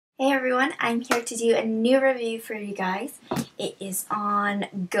Hey everyone, I'm here to do a new review for you guys. It is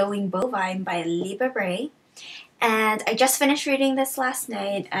on Going Bovine by Libba Bray. And I just finished reading this last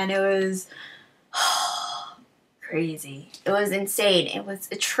night and it was crazy. It was insane. It was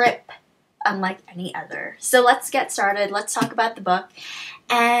a trip unlike any other. So let's get started. Let's talk about the book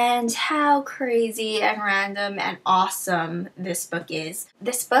and how crazy and random and awesome this book is.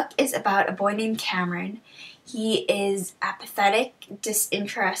 This book is about a boy named Cameron. He is apathetic,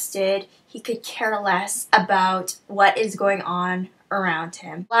 disinterested. He could care less about what is going on around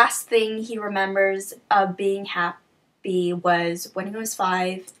him. Last thing he remembers of being happy was when he was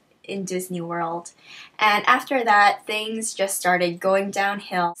 5 in Disney World. And after that, things just started going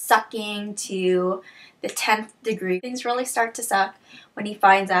downhill, sucking to the 10th degree. Things really start to suck when he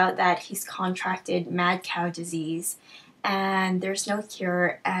finds out that he's contracted mad cow disease and there's no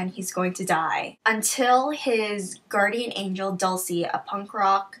cure and he's going to die. Until his guardian angel, Dulcie, a punk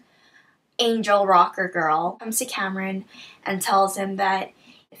rock angel rocker girl, comes to Cameron and tells him that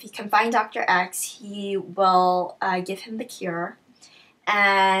if he can find Dr. X, he will give him the cure,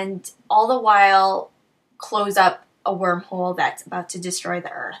 and all the while close up a wormhole that's about to destroy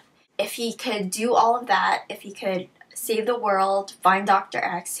the Earth. If he could do all of that, if he could save the world, find Dr.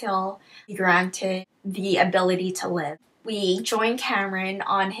 X, he'll be granted the ability to live. We join Cameron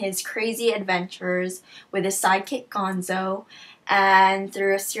on his crazy adventures with his sidekick Gonzo, and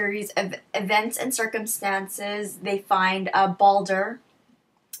through a series of events and circumstances, they find Balder,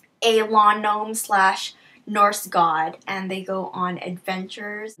 a lawn gnome slash Norse god, and they go on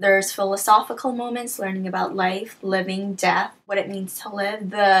adventures. There's philosophical moments, learning about life, living, death, what it means to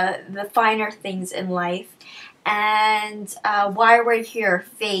live, the finer things in life, and why we're here,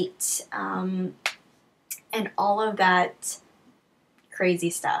 fate, and all of that crazy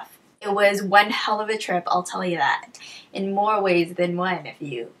stuff. It was one hell of a trip, I'll tell you that, in more ways than one, if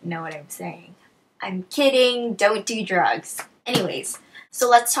you know what I'm saying. I'm kidding, don't do drugs. Anyways, so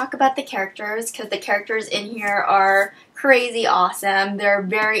let's talk about the characters, because the characters in here are crazy awesome. They're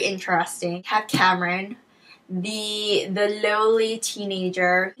very interesting. We have Cameron, the lowly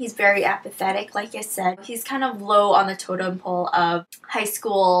teenager. He's very apathetic, like I said. He's kind of low on the totem pole of high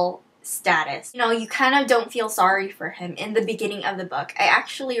school status. You know, you kind of don't feel sorry for him in the beginning of the book. I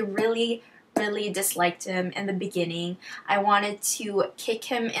actually really disliked him in the beginning. I wanted to kick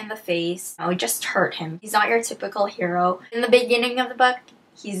him in the face. Just hurt him. He's not your typical hero. In the beginning of the book,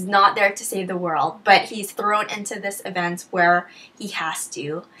 he's not there to save the world, but he's thrown into this event where he has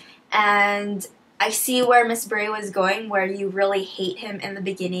to. And I see where Miss Bray was going, where you really hate him in the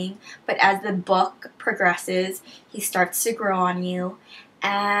beginning, but as the book progresses, he starts to grow on you,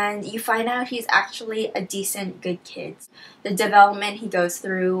 and you find out he's actually a decent, good kid. The development he goes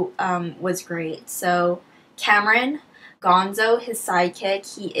through was great. So Cameron, Gonzo, his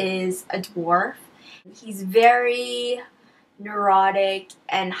sidekick, he is a dwarf. He's very neurotic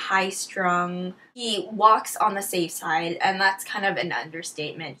and high-strung. He walks on the safe side, and that's kind of an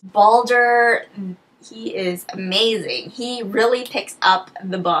understatement. Balder, he is amazing. He really picks up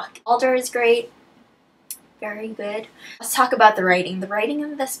the book. Balder is great. Very good. Let's talk about the writing. The writing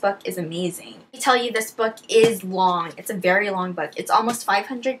of this book is amazing. I tell you, this book is long. It's a very long book. It's almost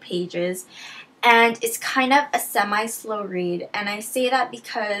 500 pages, and it's kind of a semi-slow read. And I say that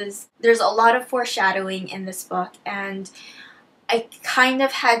because there's a lot of foreshadowing in this book, and I kind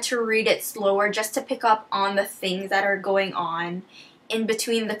of had to read it slower just to pick up on the things that are going on in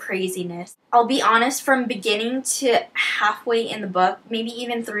between the craziness. I'll be honest, from beginning to halfway in the book, maybe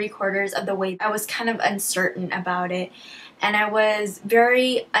even 3/4 of the way, I was kind of uncertain about it, and I was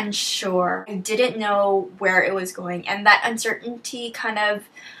very unsure. I didn't know where it was going, and that uncertainty kind of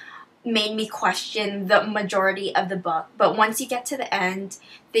made me question the majority of the book. But once you get to the end,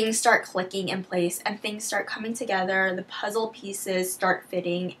 things start clicking in place and things start coming together, the puzzle pieces start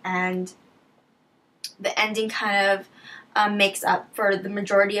fitting, and the ending kind of makes up for the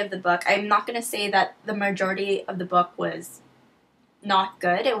majority of the book. I'm not going to say that the majority of the book was not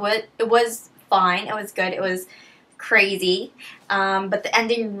good. It was fine. It was good. It was crazy. But the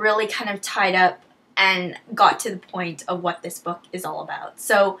ending really kind of tied up and got to the point of what this book is all about.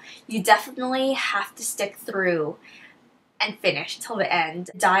 So you definitely have to stick through and finish till the end.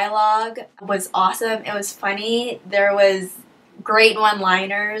 Dialogue was awesome. It was funny. There was great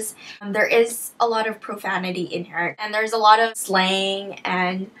one-liners. There is a lot of profanity in here, and there's a lot of slang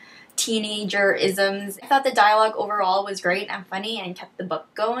and teenager-isms. I thought the dialogue overall was great and funny and kept the book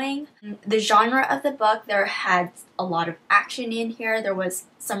going. The genre of the book, there had a lot of action in here. There was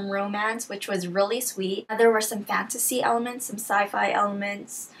some romance, which was really sweet. There were some fantasy elements, some sci-fi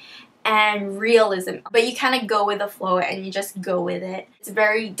elements, and realism, but you kind of go with the flow and you just go with it. It's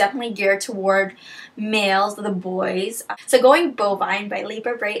very definitely geared toward males, the boys. So going Bovine by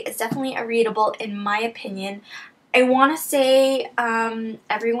Libba Bray is definitely a readable in my opinion. I want to say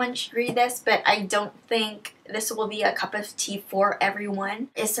everyone should read this, but I don't think this will be a cup of tea for everyone.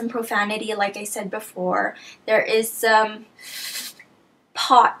 There's some profanity, like I said before. There is some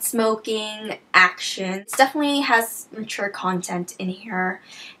pot smoking action. It definitely has mature content in here,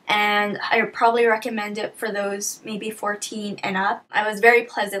 and I would probably recommend it for those maybe 14 and up. I was very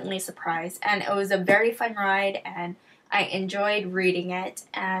pleasantly surprised, and it was a very fun ride, and I enjoyed reading it,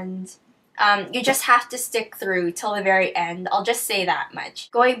 and you just have to stick through till the very end. I'll just say that much.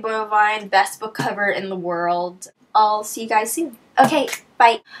 Going Bovine, best book cover in the world. I'll see you guys soon. Okay,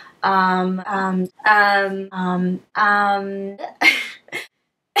 bye.